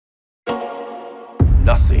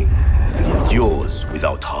Nothing endures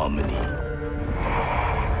without harmony.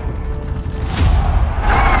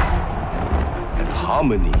 And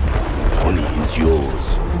harmony only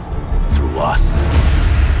endures through us.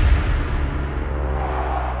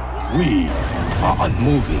 We are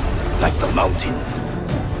unmoving like the mountain.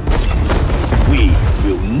 We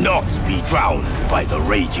will not be drowned by the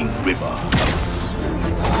raging river.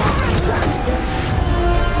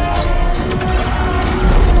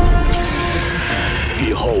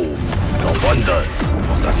 Behold the wonders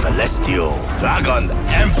of the Celestial Dragon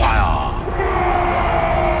Empire!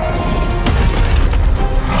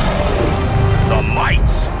 The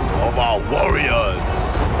might of our warriors!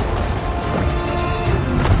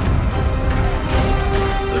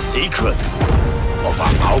 The secrets of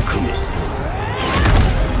our alchemists!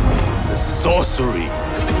 The sorcery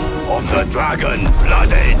of the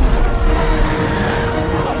dragon-blooded!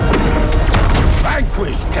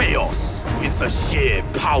 Vanquish chaos with the sheer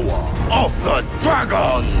power of the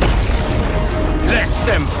dragon! Let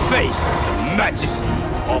them face the majesty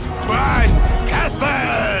of Grand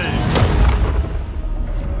Cathay!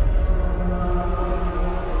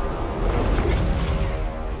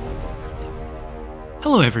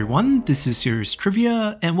 Hello everyone, this is Serious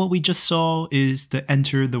Trivia, and what we just saw is the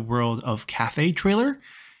Enter the World of Cathay trailer,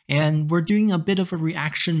 and we're doing a bit of a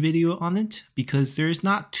reaction video on it because there's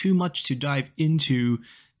not too much to dive into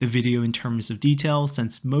the video in terms of detail,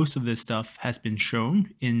 since most of this stuff has been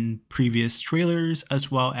shown in previous trailers, as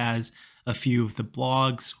well as a few of the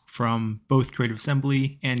blogs from both Creative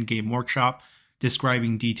Assembly and Game Workshop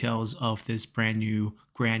describing details of this brand new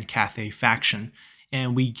Grand Cathay faction.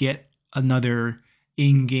 And we get another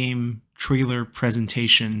in-game trailer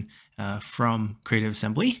presentation from Creative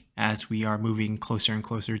Assembly as we are moving closer and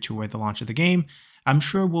closer toward the launch of the game. I'm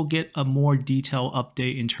sure we'll get a more detailed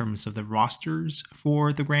update in terms of the rosters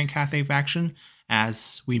for the Grand Cathay faction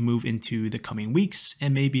as we move into the coming weeks,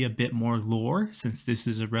 and maybe a bit more lore, since this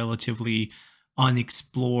is a relatively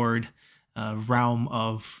unexplored realm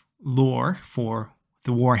of lore for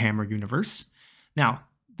the Warhammer universe. Now,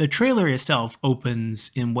 the trailer itself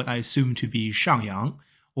opens in what I assume to be Shangyang,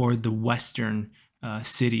 or the western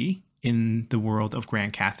city in the world of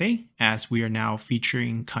Grand Cathay, as we are now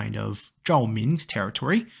featuring kind of Zhao Ming's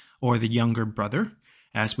territory, or the younger brother,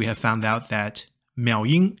 as we have found out that Miao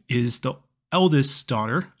Ying is the eldest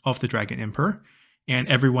daughter of the Dragon Emperor, and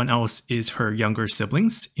everyone else is her younger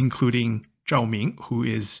siblings, including Zhao Ming, who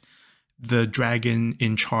is the dragon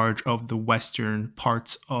in charge of the western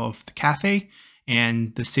parts of the Cathay,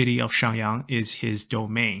 and the city of Shangyang is his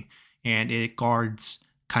domain, and it guards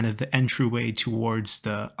kind of the entryway towards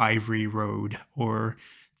the Ivory Road, or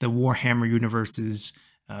the Warhammer universe's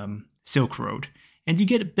Silk Road. And you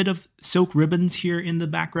get a bit of silk ribbons here in the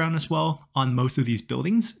background as well on most of these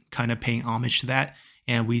buildings, kind of paying homage to that.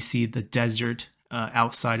 And we see the desert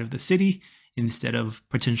outside of the city instead of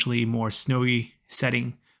potentially more snowy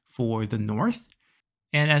setting for the north.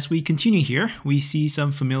 And as we continue here, we see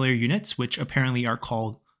some familiar units, which apparently are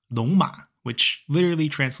called Longma, which literally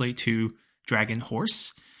translate to dragon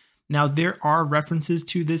horse. Now, there are references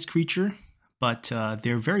to this creature, but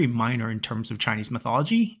they're very minor in terms of Chinese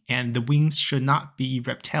mythology, and the wings should not be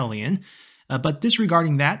reptilian. But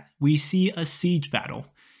disregarding that, we see a siege battle.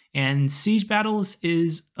 And siege battles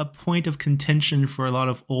is a point of contention for a lot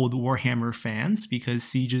of old Warhammer fans, because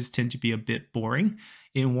sieges tend to be a bit boring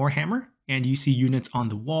in Warhammer, and you see units on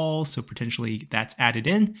the wall, so potentially that's added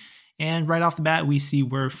in. And right off the bat, we see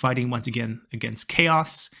we're fighting once again against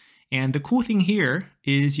chaos. And the cool thing here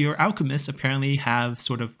is your alchemists apparently have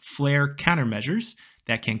sort of flare countermeasures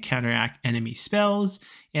that can counteract enemy spells,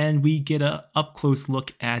 and we get a up-close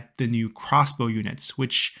look at the new crossbow units,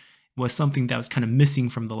 which was something that was kind of missing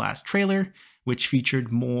from the last trailer, which featured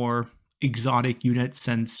more exotic units,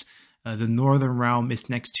 since the northern realm is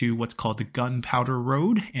next to what's called the Gunpowder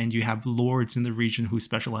Road, and you have lords in the region who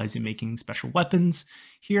specialize in making special weapons.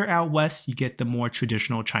 Here out west, you get the more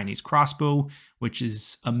traditional Chinese crossbow, which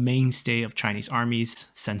is a mainstay of Chinese armies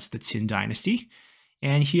since the Qin dynasty.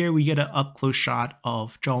 And here we get an up-close shot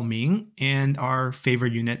of Zhao Ming and our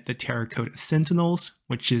favorite unit, the Terracotta Sentinels,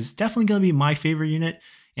 which is definitely going to be my favorite unit.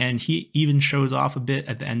 And he even shows off a bit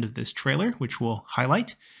at the end of this trailer, which we'll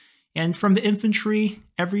highlight. And from the infantry,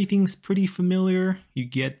 everything's pretty familiar. You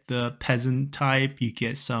get the peasant type, you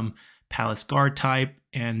get some palace guard type,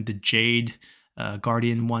 and the jade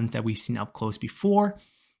guardian ones that we've seen up close before.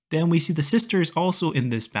 Then we see the sisters also in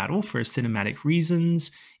this battle for cinematic reasons,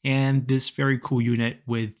 and this very cool unit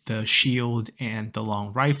with the shield and the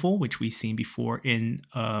long rifle, which we've seen before in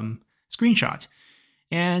screenshot.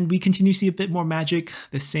 And we continue to see a bit more magic,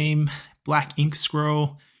 the same black ink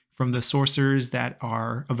scroll from the sorcerers that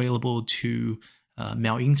are available to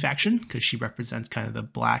Miao Ying's faction, because she represents kind of the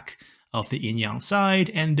black of the yin yang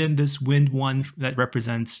side, and then this wind one that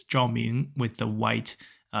represents Zhao Ming with the white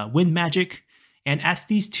wind magic. And as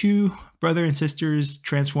these two brother and sisters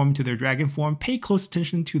transform into their dragon form, pay close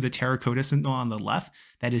attention to the terracotta symbol on the left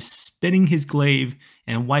that is spinning his glaive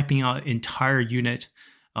and wiping out an entire unit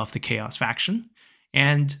of the Chaos faction.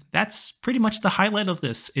 And that's pretty much the highlight of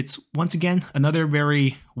this. It's once again another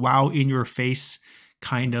very wow in your face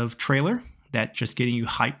kind of trailer that just getting you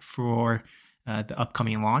hyped for the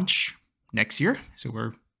upcoming launch next year. So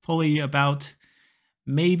we're probably about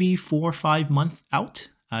maybe 4 or 5 months out.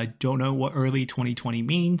 I don't know what early 2020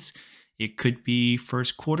 means. It could be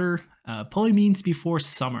first quarter, probably means before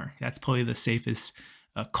summer. That's probably the safest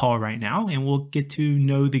call right now. And we'll get to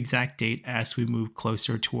know the exact date as we move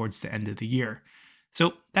closer towards the end of the year.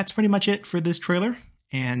 So that's pretty much it for this trailer.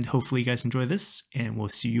 And hopefully you guys enjoy this. And we'll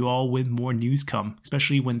see you all when more news come,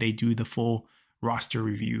 especially when they do the full roster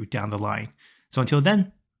review down the line. So until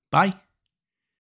then, bye.